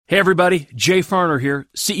Hey everybody, Jay Farner here,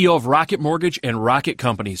 CEO of Rocket Mortgage and Rocket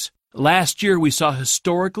Companies. Last year we saw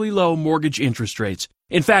historically low mortgage interest rates.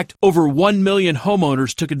 In fact, over 1 million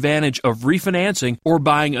homeowners took advantage of refinancing or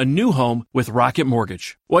buying a new home with Rocket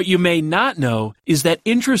Mortgage. What you may not know is that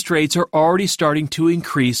interest rates are already starting to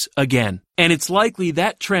increase again, and it's likely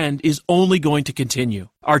that trend is only going to continue.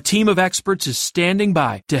 Our team of experts is standing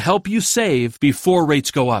by to help you save before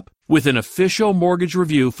rates go up. With an official mortgage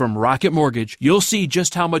review from Rocket Mortgage, you'll see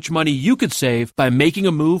just how much money you could save by making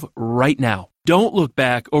a move right now. Don't look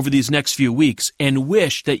back over these next few weeks and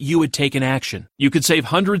wish that you had taken action. You could save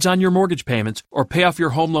hundreds on your mortgage payments or pay off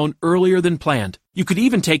your home loan earlier than planned. You could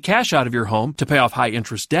even take cash out of your home to pay off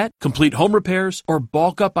high-interest debt, complete home repairs, or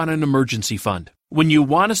bulk up on an emergency fund. When you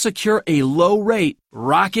want to secure a low rate,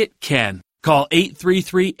 Rocket can. Call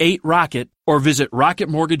 833-8ROCKET or visit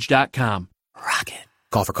rocketmortgage.com. Rocket.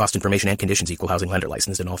 Call for cost information and conditions. Equal housing lender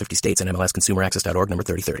licensed in all 50 states and MLSConsumerAccess.org number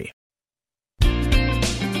 3030.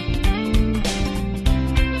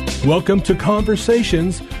 Welcome to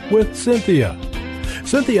Conversations with Cynthia.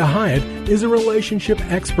 Cynthia Hiett is a relationship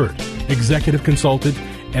expert, executive consultant,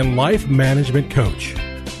 and life management coach.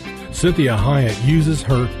 Cynthia Hiett uses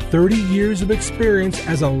her 30 years of experience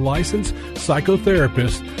as a licensed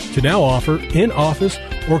psychotherapist to now offer in-office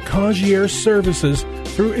or concierge services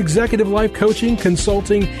through executive life coaching,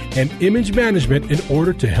 consulting, and image management in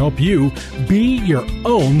order to help you be your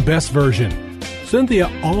own best version.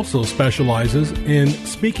 Cynthia also specializes in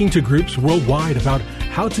speaking to groups worldwide about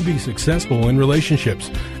how to be successful in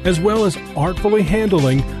relationships, as well as artfully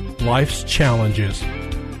handling life's challenges.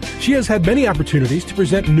 She has had many opportunities to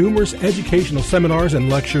present numerous educational seminars and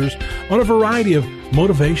lectures on a variety of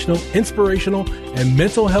motivational, inspirational, and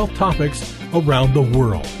mental health topics around the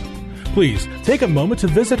world. Please take a moment to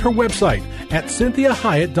visit her website at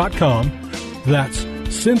CynthiaHiett.com. That's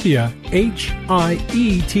Cynthia, Hiett.com.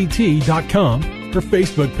 Her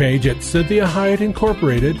Facebook page at Cynthia Hiett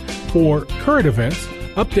Incorporated for current events,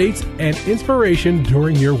 updates, and inspiration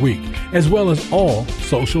during your week, as well as all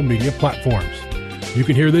social media platforms. You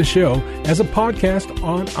can hear this show as a podcast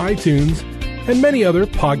on iTunes and many other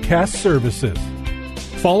podcast services.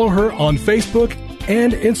 Follow her on Facebook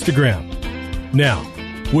and Instagram. Now,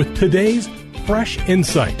 with today's fresh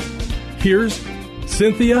insight, here's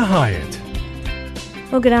Cynthia Hiett.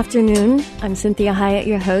 Well, good afternoon. I'm Cynthia Hiett,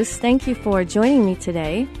 your host. Thank you for joining me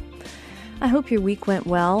today. I hope your week went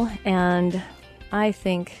well, and I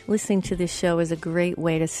think listening to this show is a great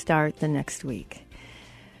way to start the next week.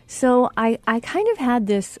 So I kind of had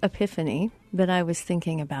this epiphany that I was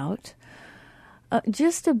thinking about,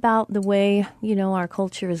 just about the way, our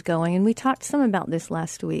culture is going. And we talked some about this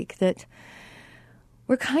last week, that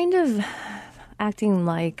we're kind of acting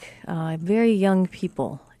like very young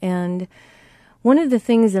people. And one of the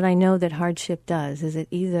things that I know that hardship does is it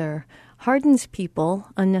either hardens people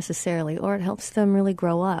unnecessarily or it helps them really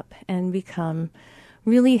grow up and become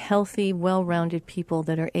really healthy, well-rounded people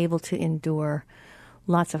that are able to endure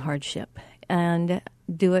lots of hardship and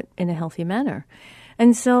do it in a healthy manner.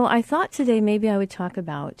 And so I thought today maybe I would talk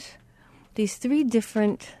about these three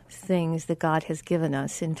different things that God has given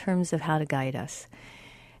us in terms of how to guide us.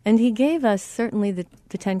 And he gave us certainly the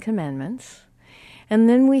Ten Commandments. And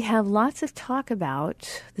then we have lots of talk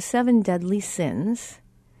about the 7 deadly sins.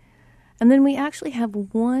 And then we actually have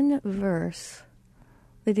one verse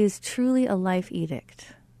that is truly a life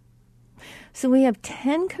edict. So we have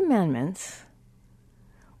 10 commandments.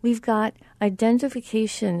 We've got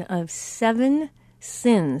identification of 7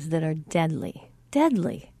 sins that are deadly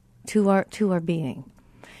to our being.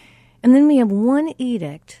 And then we have one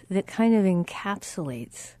edict that kind of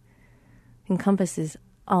encompasses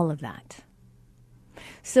all of that.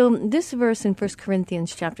 So this verse in 1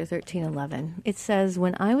 Corinthians chapter 13:11, it says,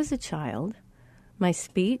 "When I was a child, my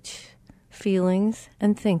speech, feelings,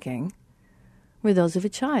 and thinking were those of a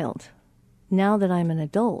child. Now that I'm an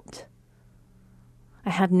adult, I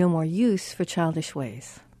have no more use for childish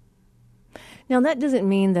ways." Now that doesn't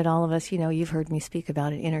mean that all of us, you've heard me speak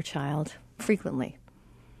about an inner child frequently.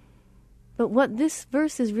 But what this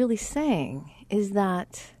verse is really saying is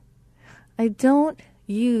that I don't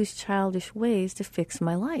use childish ways to fix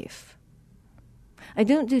my life. I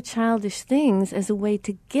don't do childish things as a way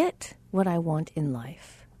to get what I want in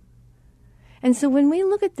life. And so when we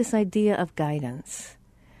look at this idea of guidance,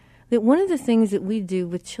 that one of the things that we do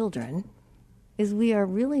with children is we are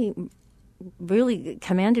really, really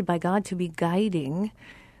commanded by God to be guiding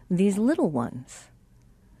these little ones.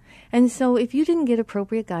 And so if you didn't get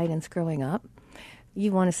appropriate guidance growing up, you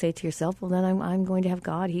want to say to yourself, well, then I'm going to have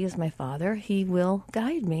God. He is my Father. He will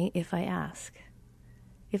guide me if I ask.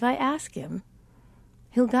 If I ask him,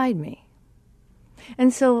 he'll guide me.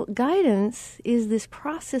 And so guidance is this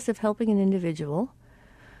process of helping an individual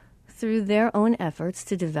through their own efforts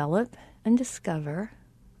to develop and discover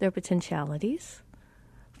their potentialities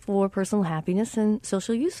for personal happiness and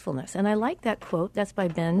social usefulness. And I like that quote. That's by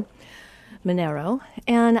Ben Monero.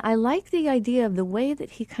 And I like the idea of the way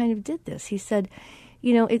that he kind of did this. He said,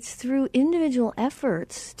 you know, it's through individual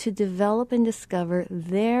efforts to develop and discover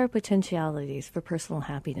their potentialities for personal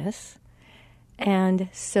happiness and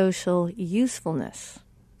social usefulness.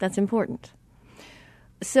 That's important.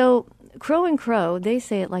 So Crow and Crow, they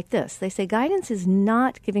say it like this. They say guidance is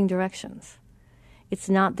not giving directions. It's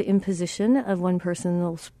not the imposition of one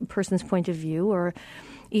person's point of view or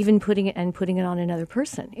even putting it on another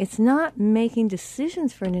person. It's not making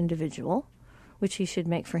decisions for an individual, which he should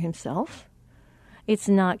make for himself. It's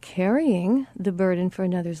not carrying the burden for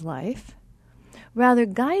another's life. Rather,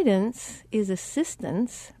 guidance is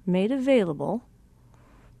assistance made available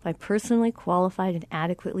by personally qualified and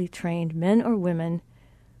adequately trained men or women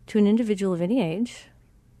to an individual of any age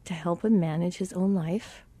to help him manage his own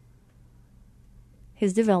life,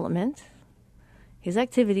 his development, his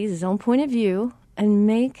activities, his own point of view, and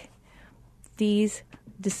make these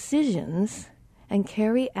decisions and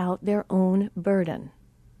carry out their own burden.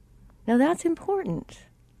 Now that's important.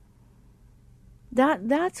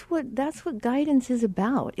 That's what guidance is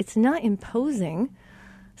about. It's not imposing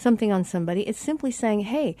something on somebody. It's simply saying,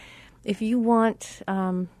 hey, if you want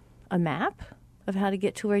a map of how to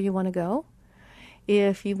get to where you want to go,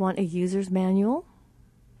 if you want a user's manual,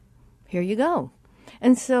 here you go.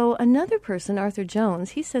 And so another person, Arthur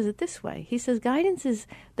Jones, he says it this way. He says guidance is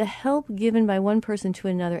the help given by one person to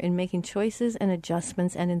another in making choices and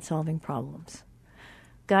adjustments and in solving problems.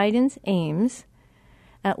 Guidance aims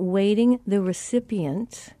at wanting the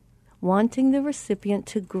recipient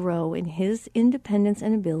to grow in his independence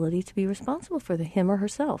and ability to be responsible for him or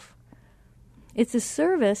herself. It's a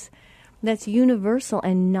service that's universal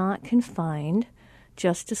and not confined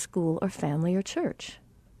just to school or family or church.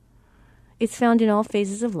 It's found in all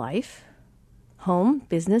phases of life: home,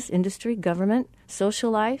 business, industry, government, social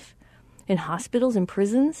life, in hospitals and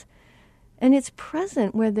prisons. And it's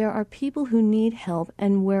present where there are people who need help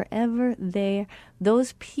and wherever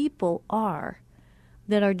those people are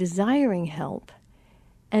that are desiring help.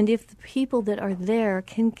 And if the people that are there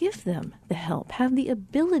can give them the help, have the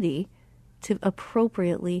ability to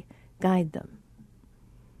appropriately guide them.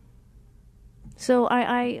 So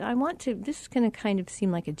I want to, this is going to kind of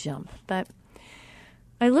seem like a jump, but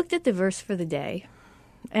I looked at the verse for the day,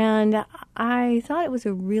 and I thought it was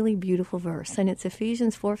a really beautiful verse, and it's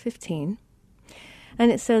Ephesians 4:15,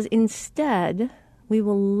 and it says, "Instead, we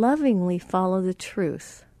will lovingly follow the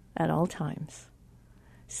truth at all times,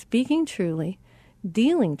 speaking truly,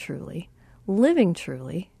 dealing truly, living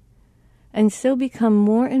truly, and so become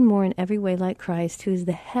more and more in every way like Christ, who is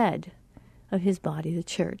the head of his body, the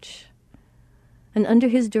church. And under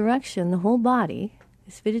his direction, the whole body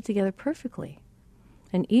is fitted together perfectly,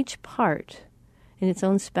 and each part, in its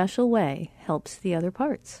own special way, helps the other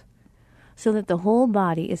parts, so that the whole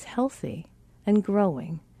body is healthy and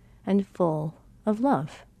growing and full of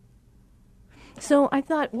love." So I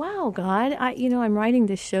thought, wow, God, I'm writing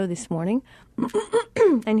this show this morning,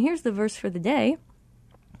 and here's the verse for the day,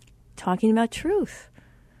 talking about truth,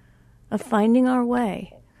 of finding our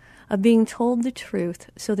way, of being told the truth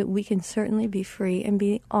so that we can certainly be free and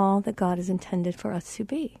be all that God has intended for us to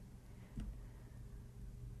be.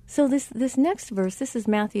 So this next verse, this is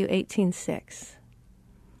Matthew 18:6.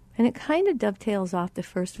 And it kind of dovetails off the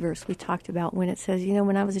first verse we talked about when it says,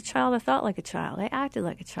 when I was a child, I thought like a child. I acted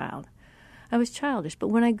like a child. I was childish. But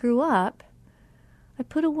when I grew up, I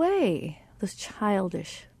put away those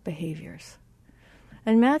childish behaviors.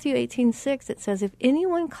 In Matthew 18:6, it says, "If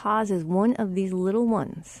anyone causes one of these little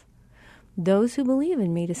ones, those who believe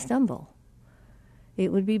in me, to stumble,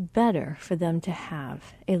 it would be better for them to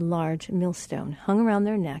have a large millstone hung around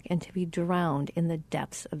their neck and to be drowned in the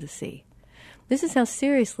depths of the sea." This is how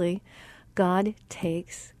seriously God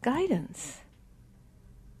takes guidance.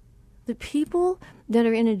 The people that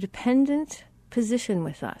are in a dependent position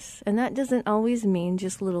with us, and that doesn't always mean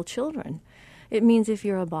just little children. It means if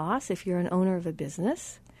you're a boss, if you're an owner of a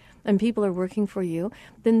business, and people are working for you,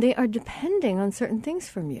 then they are depending on certain things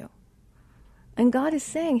from you. And God is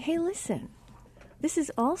saying, hey, listen, this is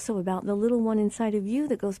also about the little one inside of you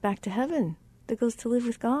that goes back to heaven, that goes to live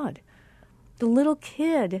with God. The little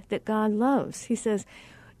kid that God loves. He says,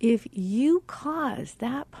 if you cause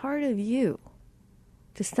that part of you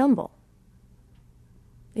to stumble,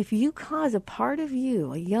 if you cause a part of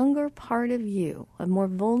you, a younger part of you, a more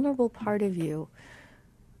vulnerable part of you,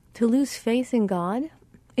 to lose faith in God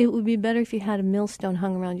it would be better if you had a millstone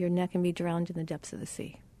hung around your neck and be drowned in the depths of the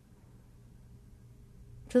sea.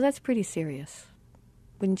 So that's pretty serious,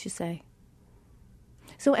 wouldn't you say?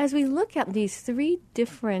 So as we look at these three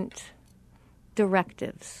different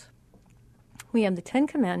directives, we have the 10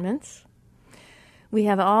 Commandments, we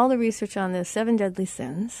have all the research on the 7 deadly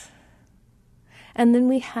sins, and then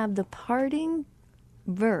we have the parting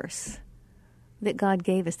verse that God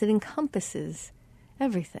gave us that encompasses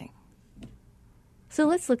everything. So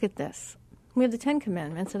let's look at this. We have the 10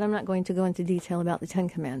 Commandments, and I'm not going to go into detail about the 10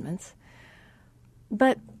 Commandments,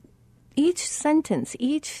 but each sentence,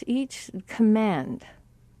 each command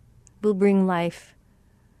will bring life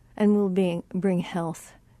and will bring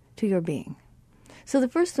health to your being. So the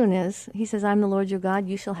first one is, he says, I'm the Lord your God,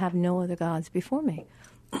 you shall have no other gods before me.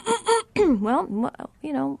 Well,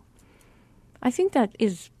 you know, I think that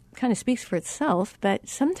kind of speaks for itself, but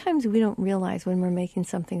sometimes we don't realize when we're making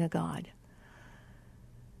something a god.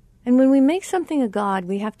 And when we make something a god,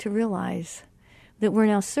 we have to realize that we're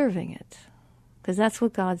now serving it, because that's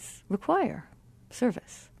what gods require,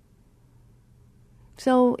 service.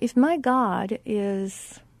 So if my God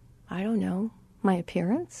is, I don't know, my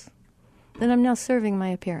appearance, then I'm now serving my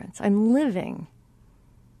appearance. I'm living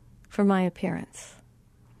for my appearance.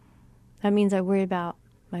 That means I worry about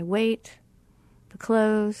my weight, the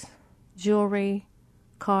clothes, jewelry,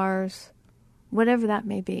 cars, whatever that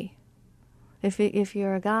may be. If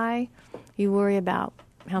you're a guy, you worry about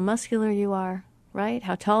how muscular you are, right?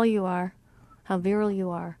 How tall you are, how virile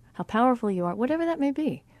you are, how powerful you are, whatever that may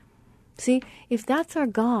be. See, if that's our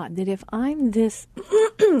God, that if I'm this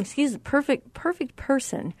perfect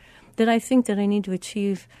person that I think that I need to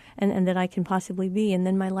achieve and that I can possibly be, and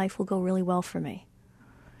then my life will go really well for me.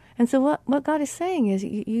 And so what God is saying is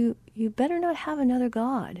you better not have another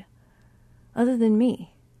God other than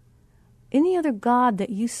me. Any other God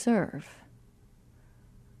that you serve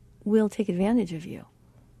will take advantage of you.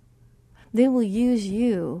 They will use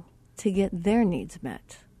you to get their needs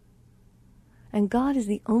met. And God is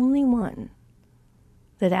the only one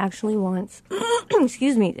that actually wants,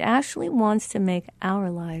 actually wants to make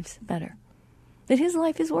our lives better. That his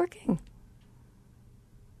life is working.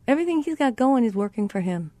 Everything he's got going is working for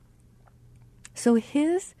him. So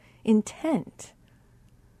his intent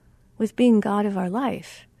with being God of our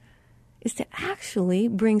life is to actually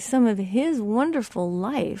bring some of his wonderful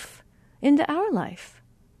life into our life.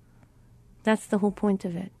 That's the whole point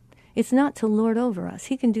of it. It's not to lord over us.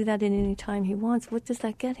 He can do that at any time he wants. What does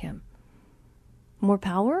that get him? More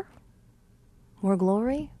power? More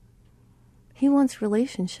glory? He wants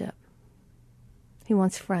relationship. He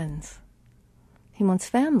wants friends. He wants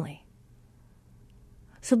family.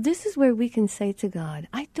 So this is where we can say to God,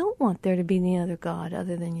 I don't want there to be any other God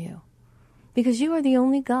other than you. Because you are the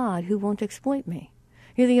only God who won't exploit me.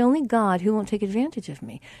 You're the only God who won't take advantage of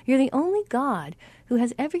me. You're the only God who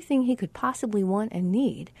has everything he could possibly want and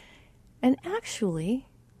need, and actually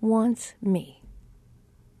wants me.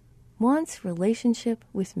 Wants relationship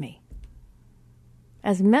with me.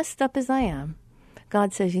 As messed up as I am,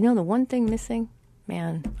 God says, you know the one thing missing?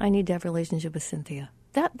 Man, I need to have a relationship with Cynthia.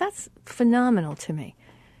 That's phenomenal to me.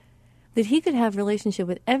 That he could have a relationship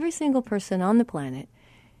with every single person on the planet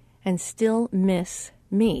and still miss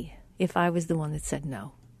me if I was the one that said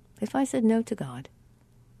no. If I said no to God,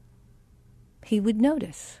 he would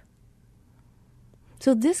notice.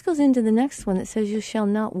 So this goes into the next one that says you shall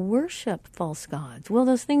not worship false gods. Well,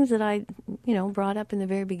 those things that I, brought up in the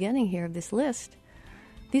very beginning here of this list,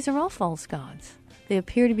 these are all false gods. They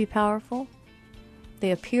appear to be powerful.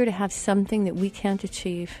 They appear to have something that we can't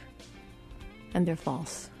achieve, and they're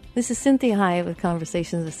false. This is Cynthia Hiett with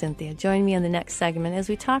Conversations with Cynthia. Join me in the next segment as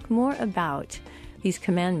we talk more about these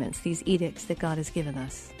commandments, these edicts that God has given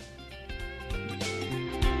us.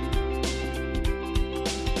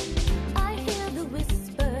 I hear the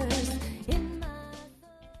whispers in my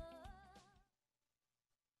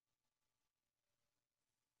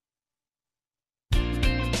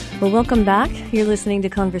Well, welcome back. You're listening to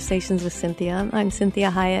Conversations with Cynthia. I'm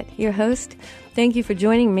Cynthia Hiett, your host. Thank you for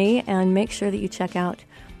joining me, and make sure that you check out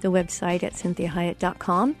the website at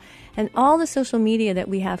cynthiahiett.com and all the social media that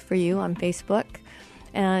we have for you on Facebook.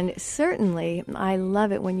 And certainly, I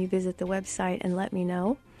love it when you visit the website and let me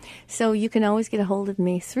know. So you can always get a hold of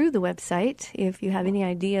me through the website if you have any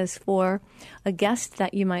ideas for a guest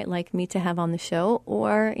that you might like me to have on the show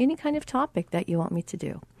or any kind of topic that you want me to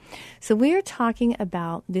do. So we are talking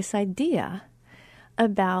about this idea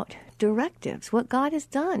about directives, what God has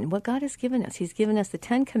done, what God has given us. He's given us the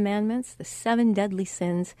 10 Commandments, the 7 deadly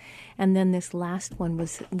sins, and then this last one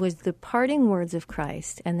was the parting words of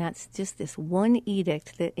Christ, and that's just this one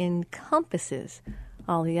edict that encompasses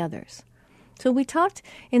all the others. So we talked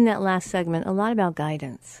in that last segment a lot about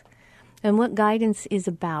guidance and what guidance is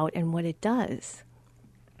about and what it does.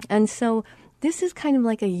 And so this is kind of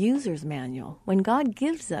like a user's manual. When God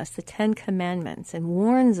gives us the 10 Commandments and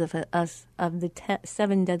warns of us of the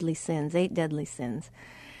 7 deadly sins, 8 deadly sins,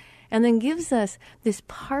 and then gives us this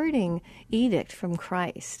parting edict from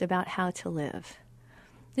Christ about how to live.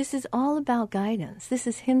 This is all about guidance. This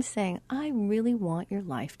is him saying, I really want your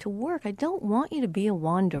life to work. I don't want you to be a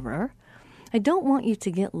wanderer. I don't want you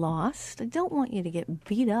to get lost. I don't want you to get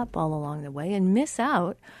beat up all along the way and miss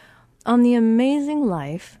out on the amazing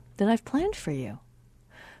life that I've planned for you.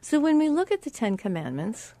 So when we look at the 10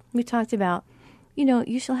 Commandments, we talked about,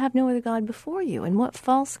 you shall have no other God before you, and what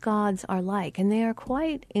false gods are like, and they are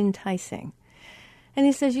quite enticing. And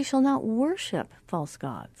he says, you shall not worship false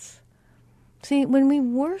gods. See, when we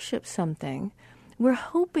worship something, we're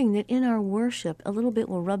hoping that in our worship a little bit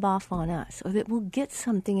will rub off on us, or that we'll get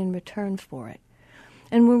something in return for it.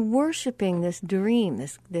 And we're worshiping this dream,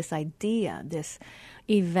 this idea, this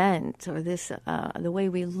event, or this the way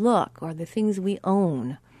we look, or the things we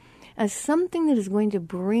own, as something that is going to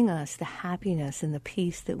bring us the happiness and the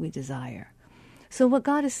peace that we desire. So what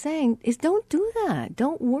God is saying is, don't do that.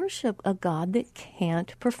 Don't worship a God that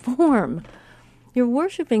can't perform. You're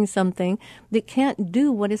worshiping something that can't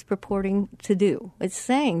do what it's purporting to do. It's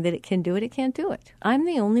saying that it can do it, it can't do it. I'm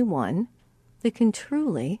the only one that can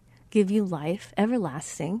truly give you life,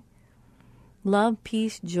 everlasting, love,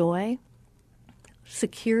 peace, joy,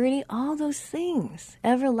 security, all those things,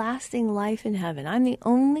 everlasting life in heaven. I'm the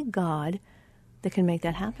only God that can make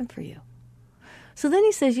that happen for you. So then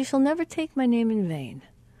he says, you shall never take my name in vain.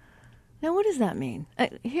 Now, what does that mean?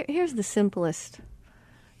 Here's the simplest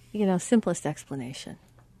explanation.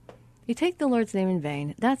 You take the Lord's name in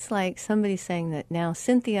vain, that's like somebody saying that now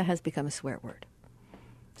Cynthia has become a swear word.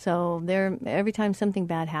 So every time something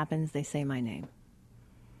bad happens, they say my name.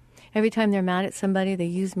 Every time they're mad at somebody, they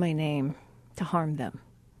use my name to harm them.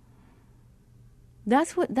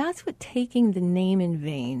 That's what taking the name in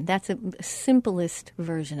vain, that's a simplest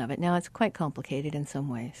version of it. Now, it's quite complicated in some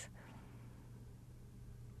ways.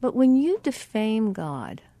 But when you defame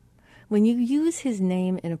God, when you use his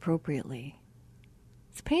name inappropriately,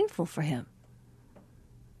 it's painful for him.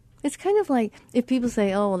 It's kind of like if people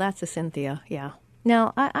say, oh, well, that's a Cynthia, yeah.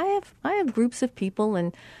 Now, I have groups of people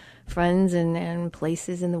and friends and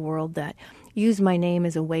places in the world that use my name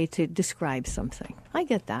as a way to describe something. I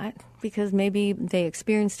get that, because maybe they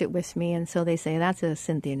experienced it with me, and so they say, that's a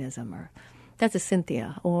Cynthianism, or that's a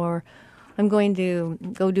Cynthia, or I'm going to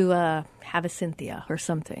go have a Cynthia or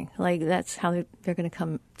something. Like, that's how they're going to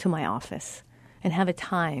come to my office and have a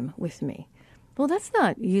time with me. Well, that's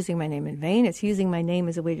not using my name in vain. It's using my name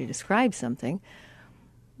as a way to describe something.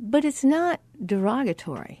 But it's not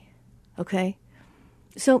derogatory, okay?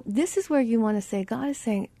 So this is where you want to say, God is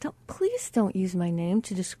saying, please don't use my name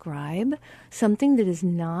to describe something that is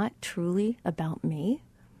not truly about me,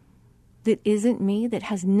 that isn't me, that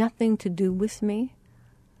has nothing to do with me.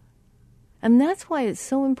 And that's why it's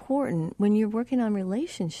so important when you're working on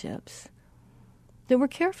relationships that we're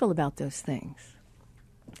careful about those things.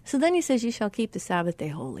 So then he says, you shall keep the Sabbath day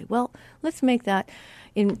holy. Well, let's make that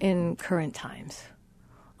in current times.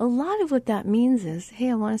 A lot of what that means is, hey,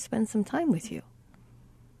 I want to spend some time with you.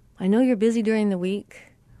 I know you're busy during the week,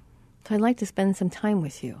 so I'd like to spend some time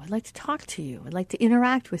with you. I'd like to talk to you. I'd like to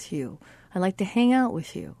interact with you. I'd like to hang out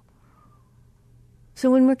with you. So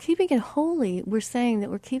when we're keeping it holy, we're saying that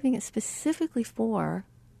we're keeping it specifically for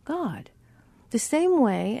God. The same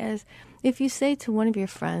way as if you say to one of your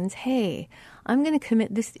friends, hey, I'm going to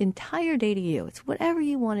commit this entire day to you. It's whatever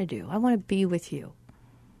you want to do. I want to be with you.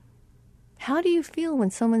 How do you feel when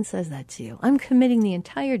someone says that to you? I'm committing the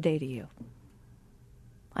entire day to you.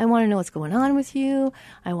 I want to know what's going on with you.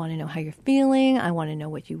 I want to know how you're feeling. I want to know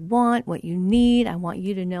what you want, what you need. I want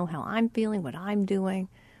you to know how I'm feeling, what I'm doing.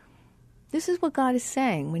 This is what God is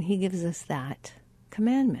saying when he gives us that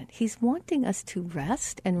commandment. He's wanting us to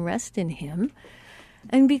rest and rest in him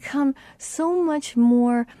and become so much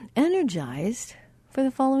more energized for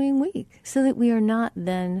the following week so that we are not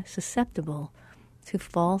then susceptible to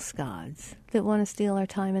false gods that want to steal our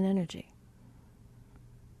time and energy.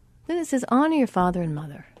 Then it says, honor your father and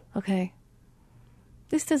mother, okay?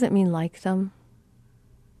 This doesn't mean like them.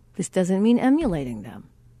 This doesn't mean emulating them.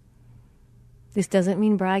 This doesn't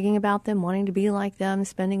mean bragging about them, wanting to be like them,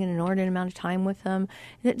 spending an inordinate amount of time with them.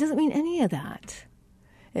 It doesn't mean any of that.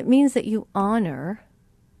 It means that you honor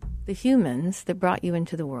the humans that brought you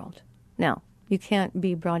into the world. Now, you can't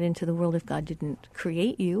be brought into the world if God didn't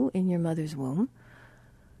create you in your mother's womb.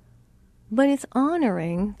 But it's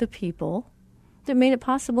honoring the people that made it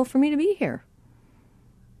possible for me to be here.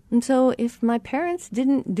 And so if my parents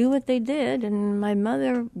didn't do what they did and my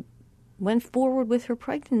mother went forward with her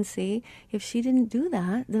pregnancy, if she didn't do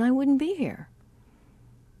that, then I wouldn't be here.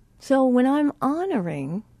 So when I'm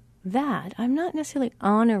honoring that, I'm not necessarily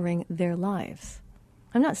honoring their lives.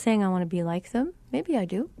 I'm not saying I want to be like them. Maybe I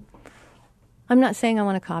do. I'm not saying I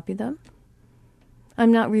want to copy them.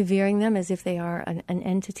 I'm not revering them as if they are an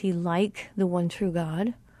entity like the one true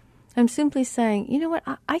God. I'm simply saying, you know what,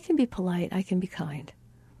 I can be polite, I can be kind.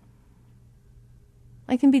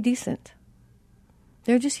 I can be decent.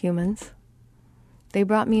 They're just humans. They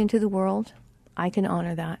brought me into the world. I can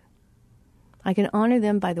honor that. I can honor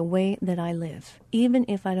them by the way that I live, even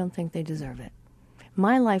if I don't think they deserve it.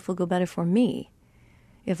 My life will go better for me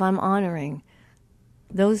if I'm honoring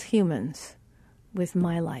those humans with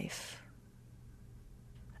my life,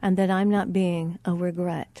 and that I'm not being a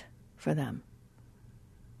regret for them.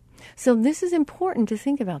 So this is important to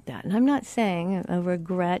think about that. And I'm not saying a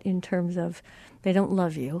regret in terms of they don't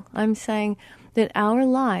love you. I'm saying that our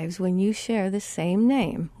lives, when you share the same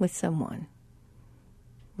name with someone,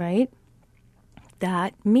 right,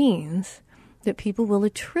 that means that people will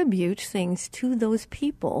attribute things to those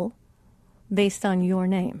people based on your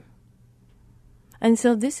name. And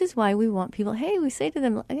so this is why we want people, hey, we say to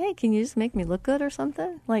them, hey, can you just make me look good or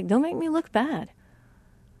something? Like, don't make me look bad.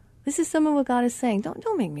 This is some of what God is saying.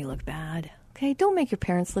 Don't make me look bad. Okay? Don't make your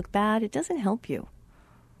parents look bad. It doesn't help you.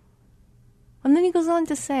 And then he goes on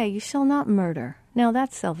to say, you shall not murder. Now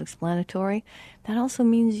that's self-explanatory. That also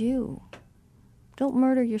means you. Don't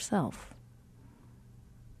murder yourself.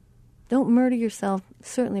 Don't murder yourself,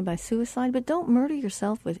 certainly by suicide, but don't murder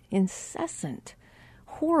yourself with incessant,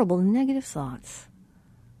 horrible, negative thoughts.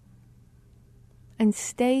 And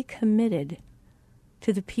stay committed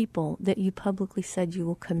to the people that you publicly said you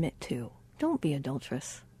will commit to. Don't be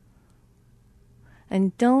adulterous.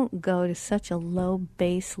 And don't go to such a low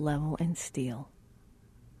base level and steal.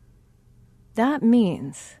 That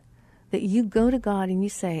means that you go to God and you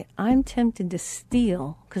say, I'm tempted to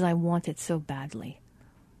steal because I want it so badly.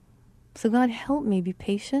 So God, help me be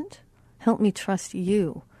patient. Help me trust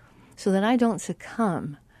you so that I don't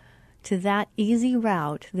succumb to that easy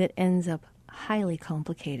route that ends up highly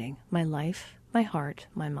complicating my life, my heart,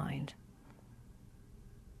 my mind.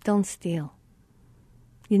 Don't steal.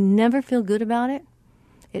 You never feel good about it.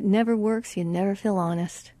 It never works. You never feel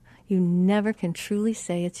honest. You never can truly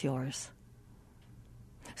say it's yours.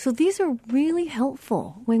 So these are really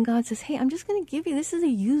helpful when God says, hey, I'm just going to give you, this is a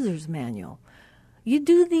user's manual. You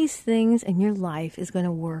do these things and your life is going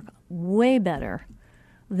to work way better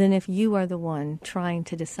than if you are the one trying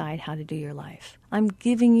to decide how to do your life. I'm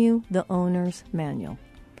giving you the owner's manual.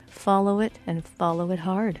 Follow it and follow it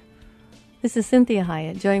hard. This is Cynthia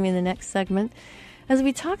Hiett. Join me in the next segment as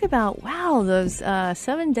we talk about, wow, those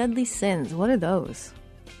 7 deadly sins. What are those?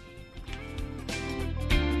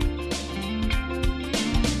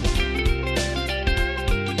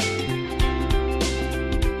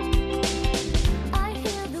 I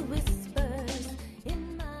hear the whispers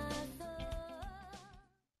in my thoughts.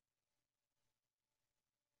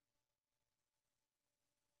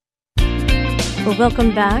 Well,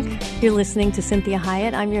 welcome back. You're listening to Cynthia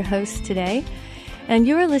Hiett. I'm your host today, and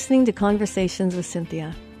you're listening to Conversations with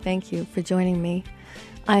Cynthia. Thank you for joining me.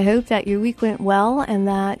 I hope that your week went well and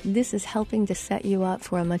that this is helping to set you up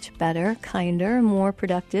for a much better, kinder, more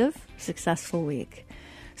productive, successful week.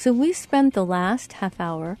 So we spent the last half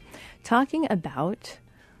hour talking about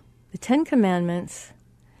the 10 Commandments,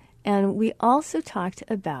 and we also talked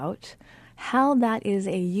about how that is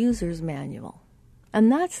a user's manual.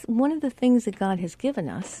 And that's one of the things that God has given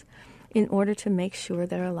us in order to make sure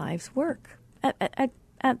that our lives work, at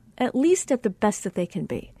least at the best that they can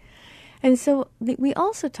be. And so we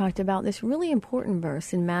also talked about this really important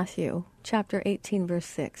verse in Matthew chapter 18, verse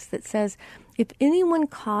 6, that says, if anyone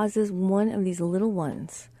causes one of these little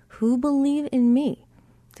ones who believe in me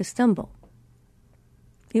to stumble,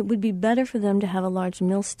 it would be better for them to have a large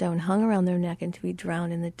millstone hung around their neck and to be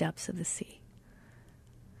drowned in the depths of the sea.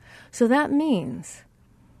 So that means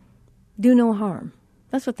do no harm.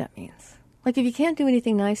 That's what that means. Like if you can't do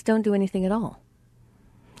anything nice, don't do anything at all.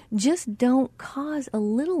 Just don't cause a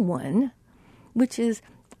little one, which is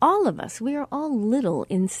all of us. We are all little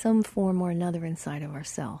in some form or another inside of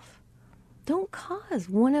ourselves. Don't cause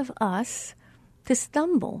one of us to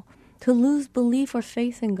stumble, to lose belief or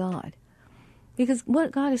faith in God. Because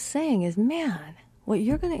what God is saying is, man, what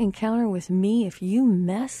you're going to encounter with me if you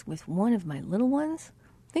mess with one of my little ones,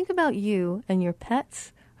 think about you and your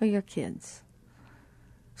pets or your kids.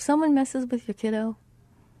 Someone messes with your kiddo,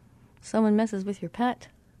 someone messes with your pet.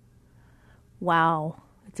 Wow,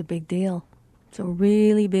 it's a big deal. It's a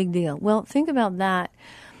really big deal. Well, think about that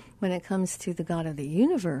when it comes to the God of the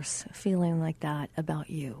universe feeling like that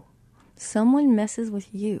about you. Someone messes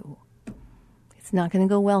with you, it's not going to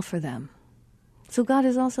go well for them. So God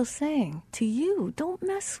is also saying to you, don't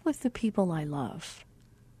mess with the people I love.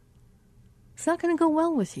 It's not going to go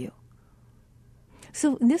well with you.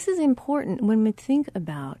 So this is important when we think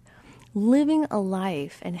about living a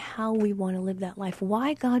life and how we want to live that life,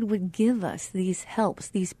 why God would give us these helps,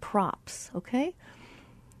 these props, okay?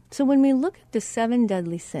 So when we look at the 7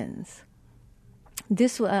 deadly sins,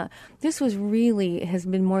 this was really, has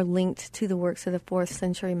been more linked to the works of the 4th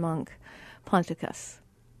century monk Ponticus.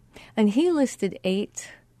 And he listed 8,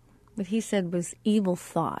 what he said was evil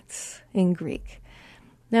thoughts in Greek.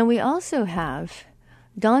 Now we also have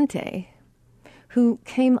Dante, who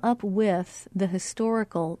came up with the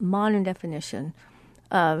historical modern definition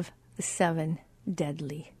of the 7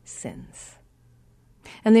 deadly sins.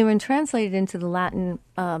 And they were translated into the Latin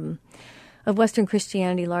of Western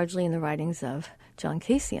Christianity, largely in the writings of John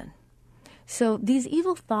Cassian. So these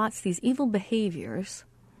evil thoughts, these evil behaviors,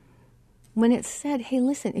 when it's said, hey,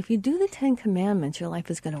 listen, if you do the 10 Commandments, your life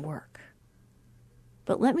is going to work.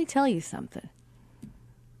 But let me tell you something.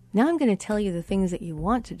 Now I'm going to tell you the things that you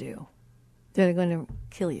want to do that are going to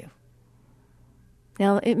kill you.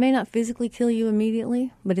 Now, it may not physically kill you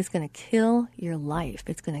immediately, but it's going to kill your life.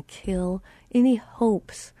 It's going to kill any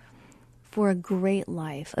hopes for a great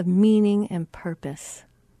life of meaning and purpose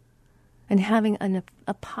and having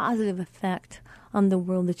a positive effect on the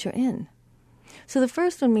world that you're in. So the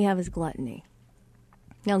first one we have is gluttony.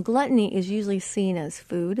 Now, gluttony is usually seen as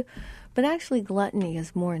food, but actually gluttony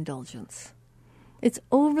is more indulgence. It's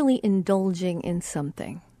overly indulging in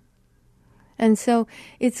something. And so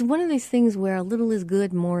it's one of these things where a little is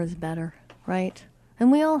good, more is better, right?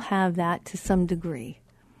 And we all have that to some degree.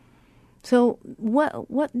 So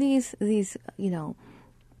what these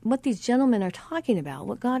gentlemen are talking about,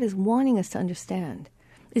 what God is wanting us to understand,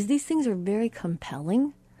 is these things are very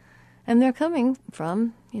compelling, and they're coming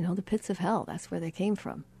from, the pits of hell. That's where they came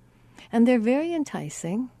from. And they're very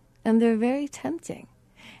enticing, and they're very tempting,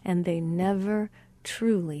 and they never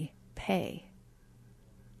truly pay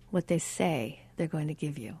what they say they're going to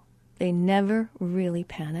give you. They never really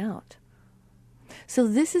pan out. So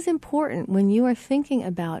this is important when you are thinking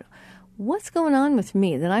about what's going on with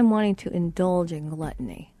me that I'm wanting to indulge in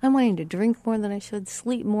gluttony. I'm wanting to drink more than I should,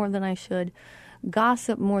 sleep more than I should,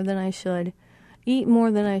 gossip more than I should, eat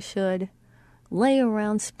more than I should, lay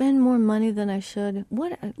around, spend more money than I should,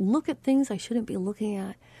 look at things I shouldn't be looking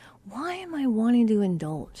at. Why am I wanting to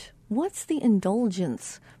indulge? What's the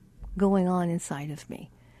indulgence going on inside of me?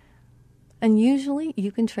 And usually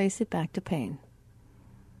you can trace it back to pain.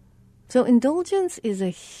 So indulgence is a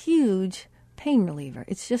huge pain reliever.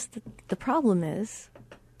 It's just that the problem is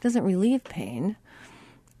it doesn't relieve pain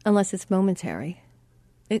unless it's momentary.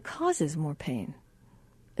 It causes more pain,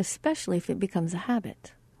 especially if it becomes a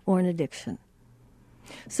habit or an addiction.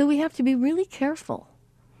 So we have to be really careful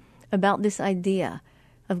about this idea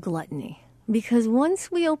of gluttony, because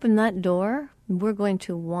once we open that door, we're going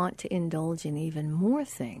to want to indulge in even more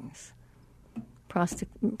things.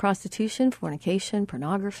 Prostitution, fornication,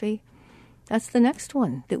 pornography. That's the next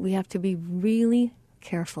one that we have to be really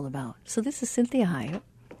careful about. So this is Cynthia Hiett,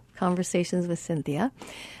 Conversations with Cynthia.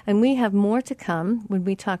 And we have more to come when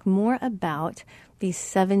we talk more about these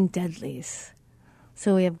 7 deadlies.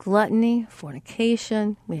 So we have gluttony,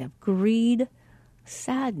 fornication, we have greed,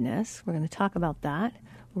 sadness. We're going to talk about that.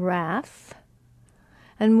 Wrath.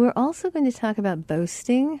 And we're also going to talk about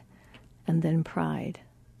boasting and then pride.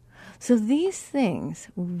 So these things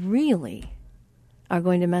really are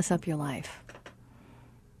going to mess up your life.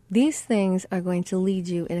 These things are going to lead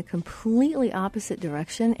you in a completely opposite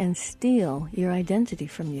direction and steal your identity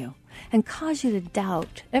from you and cause you to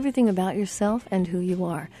doubt everything about yourself and who you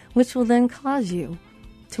are, which will then cause you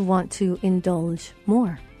to want to indulge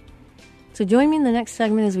more. So join me in the next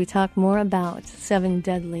segment as we talk more about 7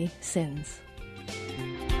 deadly sins.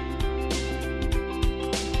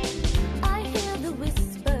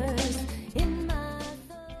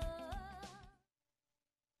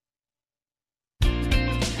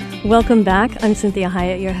 Welcome back. I'm Cynthia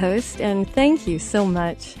Hiett, your host, and thank you so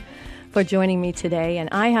much for joining me today. And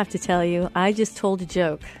I have to tell you, I just told a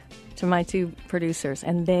joke to my 2 producers,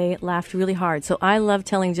 and they laughed really hard. So I love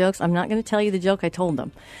telling jokes. I'm not going to tell you the joke I told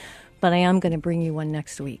them, but I am going to bring you one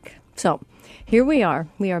next week. So here we are.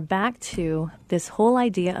 We are back to this whole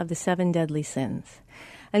idea of the 7 deadly sins.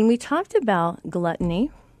 And we talked about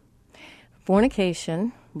gluttony,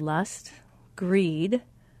 fornication, lust, greed,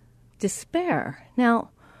 despair.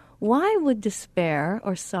 Now, why would despair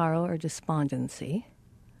or sorrow or despondency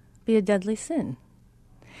be a deadly sin?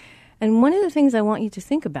 And one of the things I want you to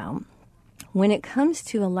think about when it comes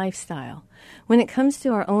to a lifestyle, when it comes to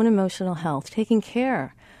our own emotional health, taking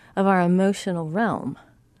care of our emotional realm,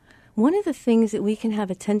 one of the things that we can have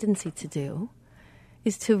a tendency to do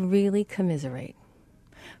is to really commiserate.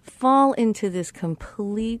 Fall into this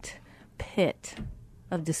complete pit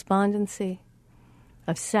of despondency,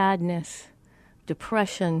 of sadness,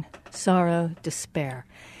 depression, sorrow, despair.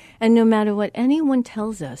 And no matter what anyone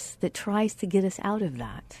tells us that tries to get us out of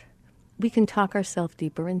that, we can talk ourselves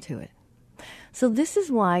deeper into it. So this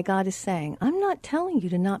is why God is saying, I'm not telling you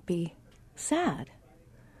to not be sad.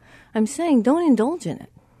 I'm saying don't indulge in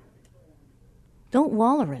it. Don't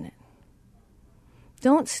wallow in it.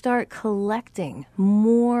 Don't start collecting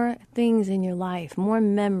more things in your life, more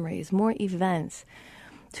memories, more events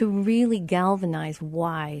to really galvanize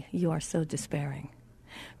why you are so despairing.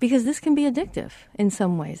 Because this can be addictive in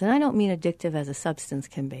some ways. And I don't mean addictive as a substance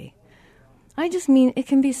can be. I just mean it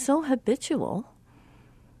can be so habitual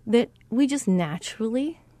that we just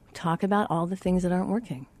naturally talk about all the things that aren't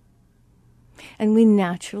working. And we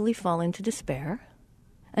naturally fall into despair.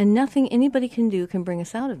 And nothing anybody can do can bring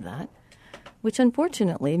us out of that, which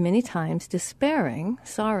unfortunately, many times, despairing,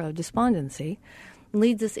 sorrow, despondency,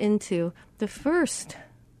 leads us into the first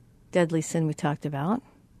deadly sin we talked about,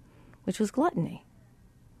 which was gluttony.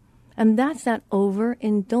 And that's that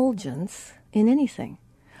overindulgence in anything.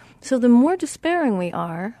 So the more despairing we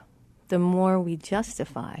are, the more we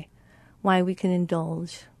justify why we can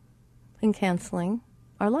indulge in canceling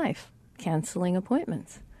our life, canceling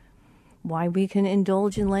appointments, why we can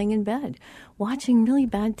indulge in laying in bed, watching really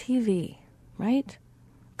bad TV, right?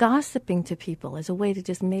 Gossiping to people as a way to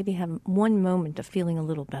just maybe have one moment of feeling a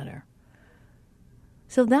little better.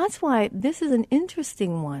 So that's why this is an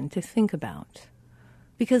interesting one to think about,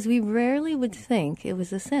 because we rarely would think it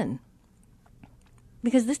was a sin.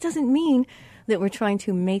 Because this doesn't mean that we're trying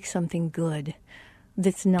to make something good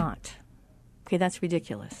that's not. Okay, that's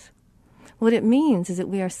ridiculous. What it means is that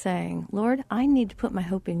we are saying, Lord, I need to put my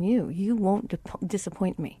hope in you. You won't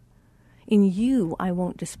disappoint me. In you, I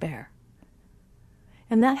won't despair.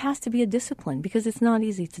 And that has to be a discipline because it's not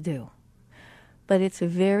easy to do. But it's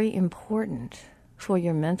very important for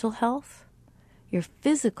your mental health, your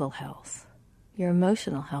physical health, your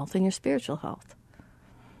emotional health, and your spiritual health.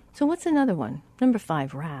 So what's another one? Number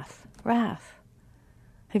 5, wrath. Wrath.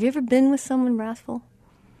 Have you ever been with someone wrathful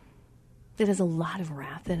that has a lot of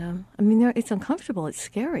wrath in them? I mean, it's uncomfortable. It's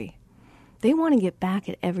scary. They want to get back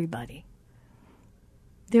at everybody.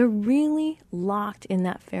 They're really locked in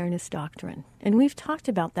that fairness doctrine. And we've talked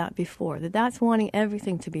about that before, that's wanting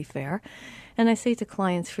everything to be fair. And I say to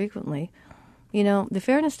clients frequently, you know, the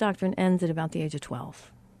fairness doctrine ends at about the age of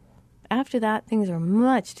 12. After that, things are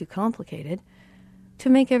much too complicated to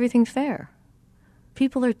make everything fair.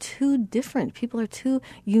 People are too different. People are too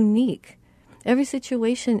unique. Every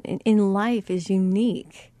situation in life is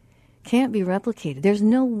unique, can't be replicated. There's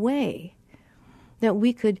no way that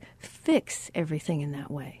we could fix everything in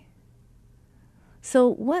that way. So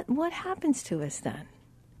what happens to us then?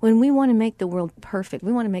 When we want to make the world perfect,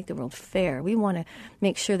 we want to make the world fair, we want to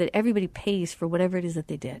make sure that everybody pays for whatever it is that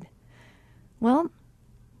they did. Well,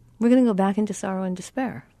 we're going to go back into sorrow and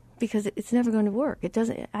despair because it's never going to work. It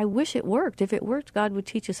doesn't. I wish it worked. If it worked, God would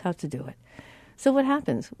teach us how to do it. So what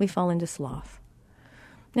happens? We fall into sloth.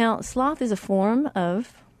 Now, sloth is a form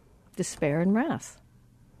of despair and wrath.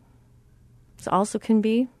 It also can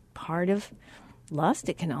be part of lust.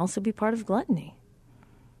 It can also be part of gluttony.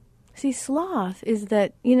 See, sloth is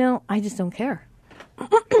that, I just don't care.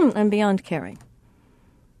 I'm beyond caring.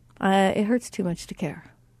 It hurts too much to care.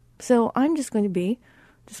 So I'm just going to be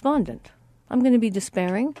despondent. I'm going to be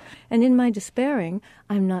despairing. And in my despairing,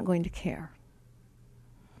 I'm not going to care.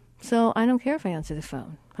 So I don't care if I answer the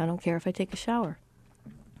phone. I don't care if I take a shower.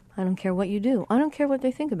 I don't care what you do. I don't care what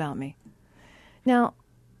they think about me. Now,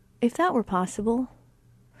 if that were possible,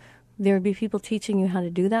 there would be people teaching you how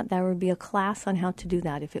to do that. There would be a class on how to do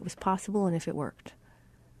that if it was possible and if it worked.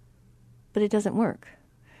 But it doesn't work.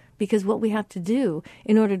 Because what we have to do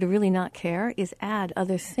in order to really not care is add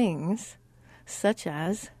other things such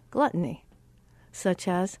as gluttony, such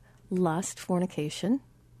as lust, fornication,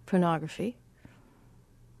 pornography.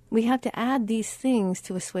 We have to add these things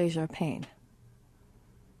to assuage our pain.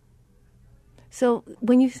 So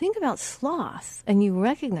when you think about sloth and you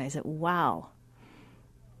recognize it, wow,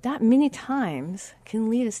 that many times can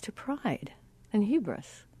lead us to pride and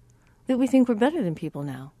hubris, that we think we're better than people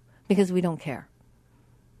now because we don't care.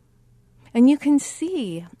 And you can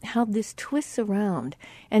see how this twists around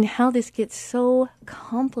and how this gets so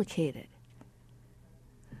complicated.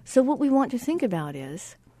 So what we want to think about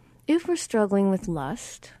is, if we're struggling with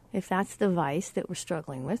lust, if that's the vice that we're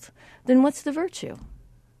struggling with, then what's the virtue?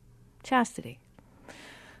 Chastity.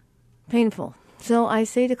 Painful. So I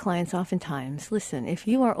say to clients oftentimes, listen, if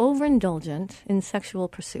you are overindulgent in sexual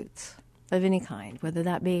pursuits of any kind, whether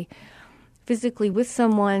that be physically with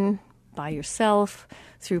someone, by yourself,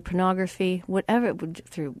 through pornography, whatever,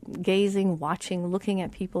 through gazing, watching, looking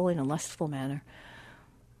at people in a lustful manner,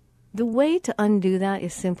 the way to undo that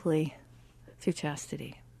is simply through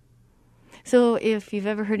chastity. So if you've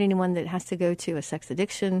ever heard anyone that has to go to a sex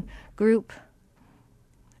addiction group,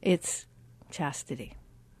 it's chastity.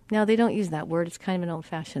 Now, they don't use that word. It's kind of an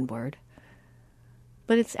old-fashioned word.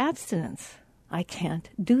 But it's abstinence. I can't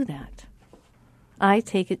do that. I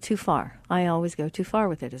take it too far. I always go too far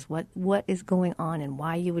with it, is what is going on and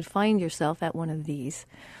why you would find yourself at one of these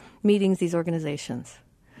meetings, these organizations.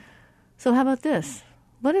 So how about this?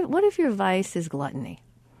 What if your vice is gluttony?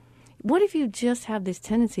 What if you just have this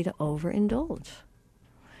tendency to overindulge?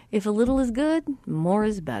 If a little is good, more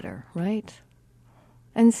is better, right?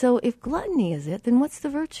 And so if gluttony is it, then what's the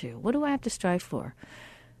virtue? What do I have to strive for?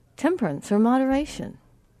 Temperance or moderation.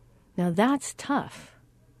 Now that's tough.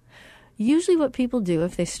 Usually what people do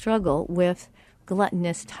if they struggle with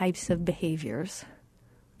gluttonous types of behaviors,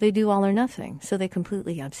 they do all or nothing, so they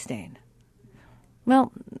completely abstain.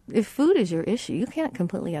 Well, if food is your issue, you can't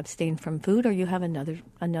completely abstain from food or you have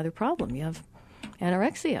another problem. You have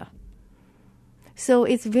anorexia. So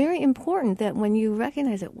it's very important that when you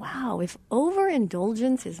recognize that, wow, if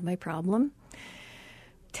overindulgence is my problem,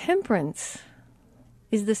 temperance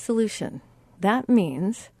is the solution. That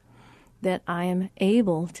means that I am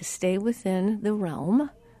able to stay within the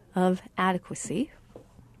realm of adequacy,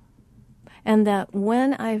 and that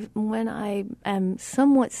when I am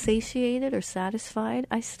somewhat satiated or satisfied,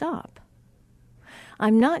 I stop.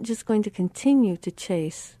 I'm not just going to continue to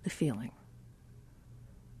chase the feeling.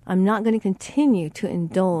 I'm not going to continue to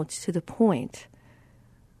indulge to the point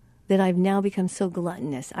that I've now become so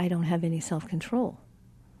gluttonous I don't have any self-control.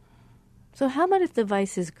 So how about if the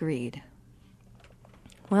vice is greed?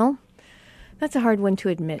 Well, that's a hard one to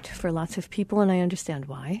admit for lots of people, and I understand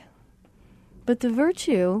why. But the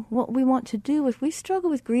virtue, what we want to do, if we struggle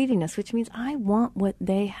with greediness, which means I want what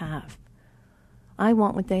they have. I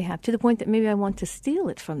want what they have, to the point that maybe I want to steal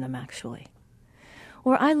it from them, actually.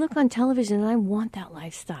 Or I look on television and I want that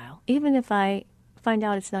lifestyle, even if I find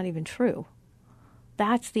out it's not even true.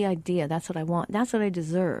 That's the idea. That's what I want. That's what I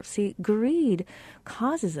deserve. See, greed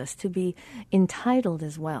causes us to be entitled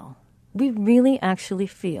as well. We really actually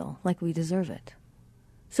feel like we deserve it.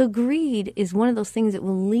 So greed is one of those things that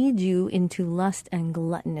will lead you into lust and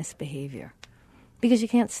gluttonous behavior because you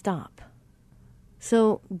can't stop.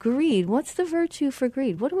 So greed, what's the virtue for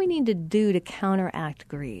greed? What do we need to do to counteract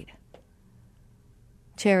greed?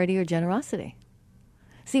 Charity or generosity.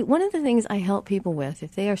 See, one of the things I help people with,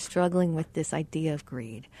 if they are struggling with this idea of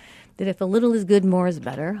greed, that if a little is good, more is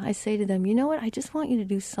better, I say to them, you know what, I just want you to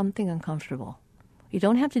do something uncomfortable. You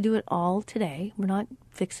don't have to do it all today. We're not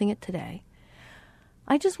fixing it today.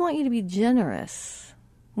 I just want you to be generous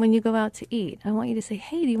when you go out to eat. I want you to say,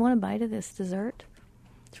 hey, do you want a bite of this dessert?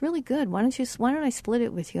 It's really good. Why don't I split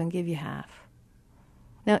it with you and give you half?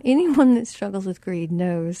 Now, anyone that struggles with greed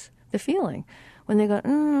knows the feeling when they go,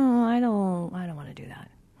 I don't want to do that.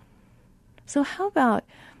 So how about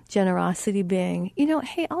generosity being,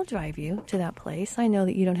 hey, I'll drive you to that place. I know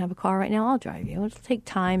that you don't have a car right now. I'll drive you. It'll take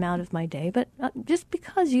time out of my day, but just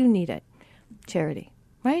because you need it. Charity,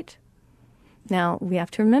 right? Now, we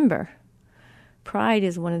have to remember, pride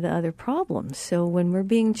is one of the other problems. So when we're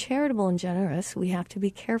being charitable and generous, we have to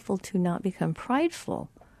be careful to not become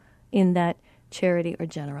prideful in that charity or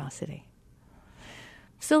generosity.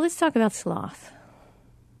 So let's talk about sloth.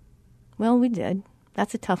 Well, we did.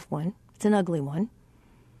 That's a tough one. It's an ugly one.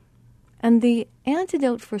 And the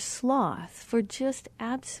antidote for sloth, for just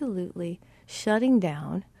absolutely shutting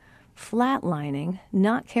down, flatlining,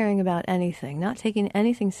 not caring about anything, not taking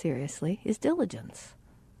anything seriously, is diligence.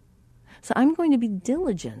 So I'm going to be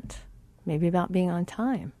diligent, maybe about being on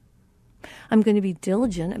time. I'm going to be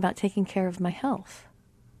diligent about taking care of my health.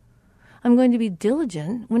 I'm going to be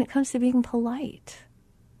diligent when it comes to being polite.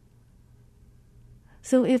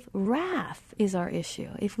 So if wrath is our issue,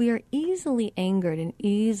 if we are easily angered and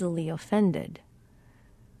easily offended,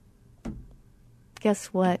 guess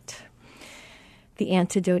what the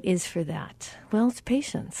antidote is for that? Well, it's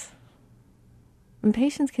patience. And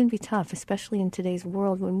patience can be tough, especially in today's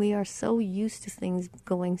world when we are so used to things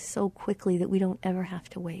going so quickly that we don't ever have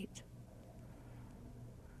to wait.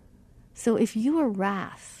 So if you are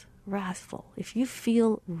wrathful, if you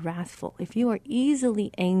feel wrathful, if you are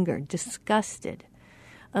easily angered, disgusted,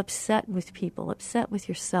 upset with people, upset with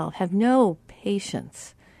yourself, have no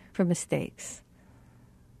patience for mistakes.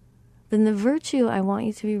 Then the virtue I want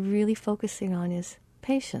you to be really focusing on is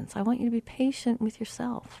patience. I want you to be patient with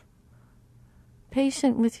yourself,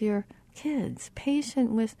 patient with your kids,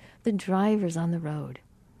 patient with the drivers on the road,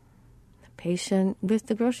 patient with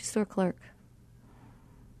the grocery store clerk,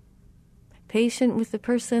 patient with the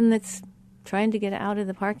person that's trying to get out of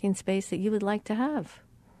the parking space that you would like to have.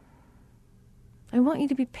 I want you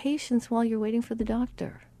to be patient while you're waiting for the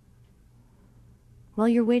doctor, while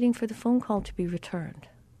you're waiting for the phone call to be returned.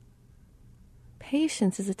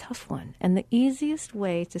 Patience is a tough one, and the easiest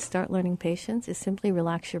way to start learning patience is simply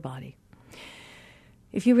relax your body.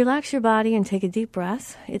 If you relax your body and take a deep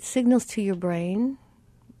breath, it signals to your brain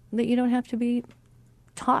that you don't have to be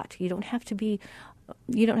taught. You don't have to be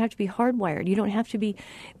hardwired. You don't have to be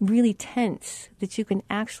really tense, that you can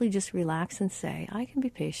actually just relax and say, I can be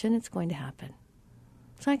patient, it's going to happen.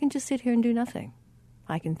 So I can just sit here and do nothing.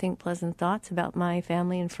 I can think pleasant thoughts about my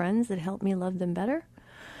family and friends that help me love them better.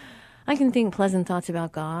 I can think pleasant thoughts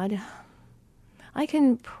about God. I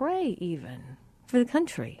can pray even for the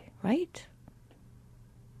country, right?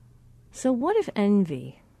 So what if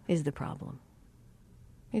envy is the problem?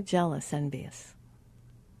 You're jealous, envious.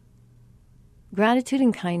 Gratitude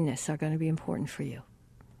and kindness are going to be important for you.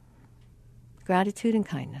 Gratitude and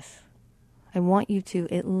kindness. I want you to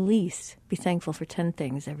at least be thankful for 10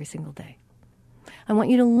 things every single day. I want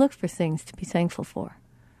you to look for things to be thankful for.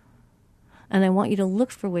 And I want you to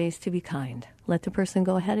look for ways to be kind. Let the person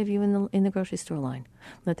go ahead of you in the grocery store line.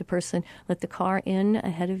 Let the car in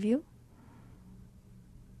ahead of you.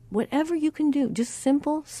 Whatever you can do, just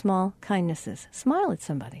simple, small kindnesses. Smile at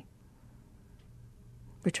somebody.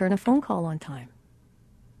 Return a phone call on time.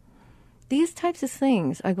 These types of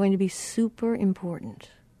things are going to be super important.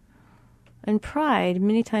 And pride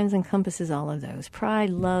many times encompasses all of those. Pride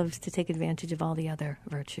loves to take advantage of all the other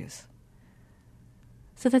virtues.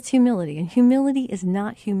 So that's humility. And humility is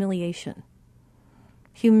not humiliation.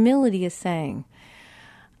 Humility is saying,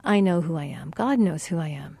 I know who I am. God knows who I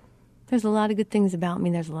am. There's a lot of good things about me.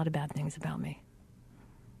 There's a lot of bad things about me.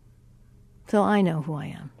 So I know who I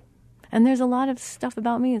am. And there's a lot of stuff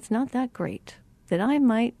about me that's not that great that I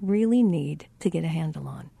might really need to get a handle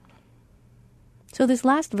on. So this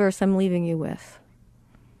last verse I'm leaving you with.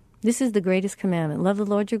 This is the greatest commandment. Love the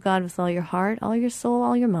Lord your God with all your heart, all your soul,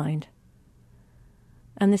 all your mind.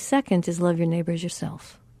 And the second is love your neighbor as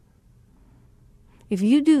yourself. If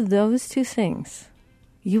you do those two things,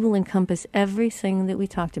 you will encompass everything that we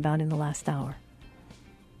talked about in the last hour.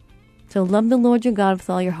 So love the Lord your God with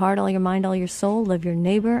all your heart, all your mind, all your soul. Love your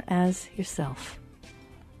neighbor as yourself.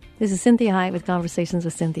 This is Cynthia Hiett with Conversations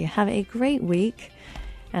with Cynthia. Have a great week,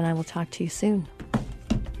 and I will talk to you soon.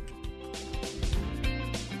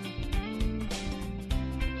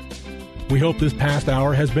 We hope this past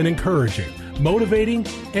hour has been encouraging, motivating,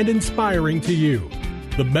 and inspiring to you.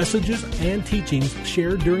 The messages and teachings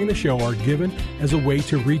shared during the show are given as a way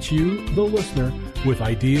to reach you, the listener, with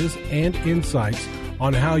ideas and insights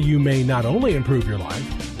on how you may not only improve your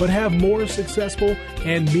life, but have more successful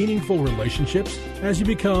and meaningful relationships as you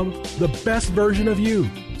become the best version of you.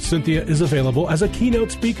 Cynthia is available as a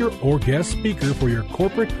keynote speaker or guest speaker for your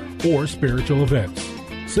corporate or spiritual events.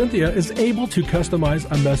 Cynthia is able to customize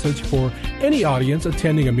a message for any audience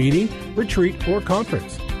attending a meeting, retreat, or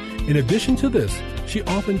conference. In addition to this, she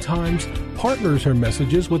oftentimes partners her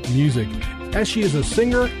messages with music, as she is a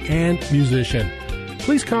singer and musician.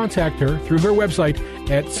 Please contact her through her website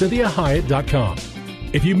at CynthiaHiett.com.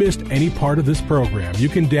 If you missed any part of this program, you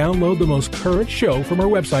can download the most current show from her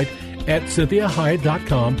website at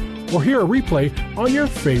CynthiaHiett.com or hear a replay on your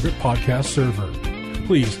favorite podcast server.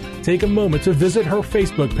 Please take a moment to visit her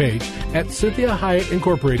Facebook page at Cynthia Hiett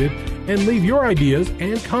Incorporated and leave your ideas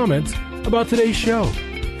and comments about today's show.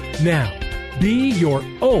 Now, be your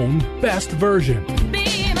own best version.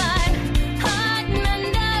 Be